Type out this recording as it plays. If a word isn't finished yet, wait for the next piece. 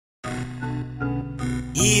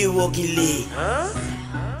Yeah, walking lit.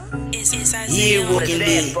 Yeah, walking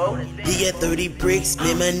lit. He got 30 bricks,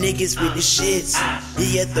 man, my niggas with the shits.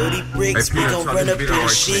 He got 30 bricks, we gon' run up in the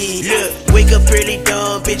shit. Look, wake up early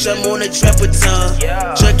dawn, bitch, I'm on a trappaton.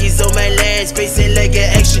 Junkies on my land, spacing like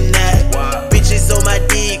an astronaut. Bitches on my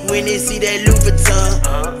dick when they see that Louis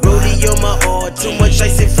Vuitton. Rollie on my arm, too much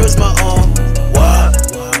ice it froze my arm. Wah.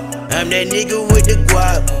 I'm that nigga with the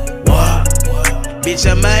guap. Wah. Bitch,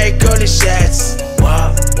 I might call the shots.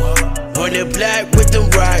 Wah. On the block with them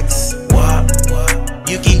rocks. Wah.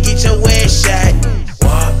 You can get your ass shot.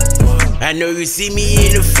 Wah. I know you see me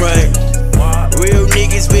in the front. Real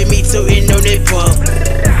niggas with me toting on that pump.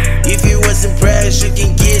 If you want some prize, you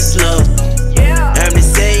can get slumped. I'm the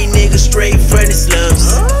same nigga straight from the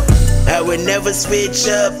slums. I would never switch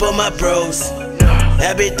up on my bros.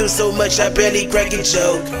 I've been through so much, I barely crack a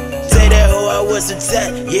joke. Tell that hoe I was a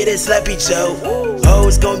tap, yeah, that sloppy joke.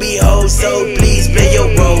 Hoes gon' be hoes, so please play your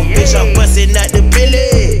role. Bitch, I'm bustin' out the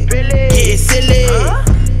billy, getting silly.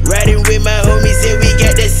 Riding with my homies, yeah, we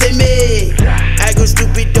got that semi. I go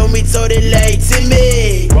stupid on me, told it like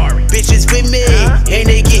Timmy. Bitches with me, and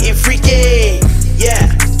they getting freaky. Yeah,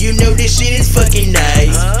 you know this shit is fucking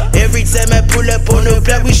nice. Every time I pull up on the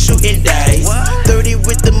block, we shooting dice. 30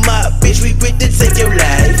 with the mop, bitch, we with to take your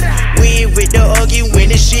life. We ain't with the arguing when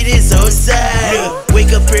the shit is on side. Look,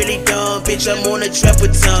 wake up early dawn, bitch, I'm on a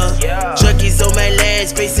trappaton. Junkies on my land,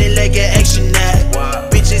 spacing like an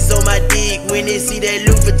astronaut. Bitches on my dick when they see that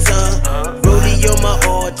Louis Vuitton. Rollie on my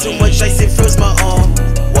arm, too much ice it froze my arm.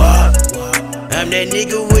 Wah. I'm that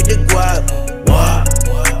nigga with the guap. Wah.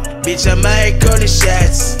 Bitch, I might call the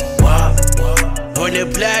shots. Wah. On the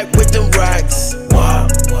block with them rocks. Wah.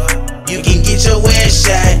 You can get your ass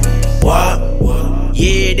shot. Wah.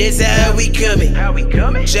 Yeah, that's how we comin'.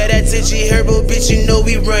 Shout out to G Herbo, bitch, you know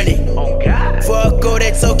we running. Fuck all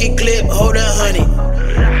that talking clip, hold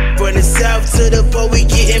 100. From the south to the pole, we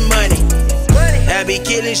getting money. I be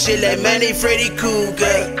killing shit like Manny Freddy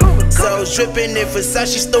Cougar. So trippin' if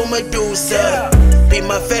Versace stole my Medusa. Be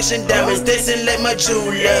my fashion diamonds dancing like my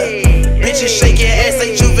jeweler. Bitches shaking ass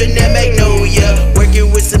like Juvenile Magnolia.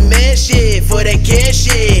 Working with some mad shit for that cash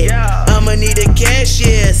shit. I'ma need a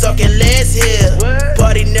cashier, talking last here.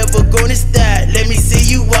 Party never gonna stop, let me see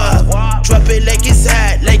you walk. Drop it like it's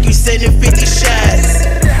hot, like you sending 50 shots.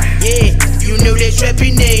 Yeah, you know that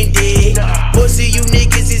trapping ain't dead. Most of you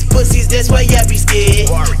niggas is pussies, that's why y'all be scared.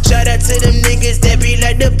 Shout out to them niggas that be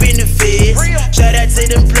like up in the feds. Shout out to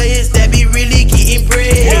them players that be really getting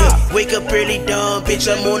bread. Wake up early dawn, bitch,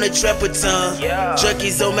 I'm on a trappaton.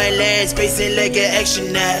 Junkies on my land, spacing like an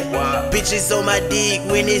astronaut. Bitches on my dick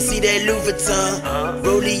when they see that Louis Vuitton.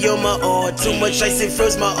 Rollie on my arm, too much ice it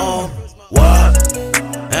froze my arm. Wah.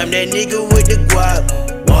 I'm that nigga with the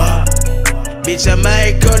guap. Wah. Bitch, I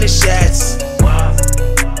might call the shots.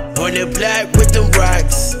 On the block with them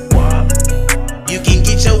rocks.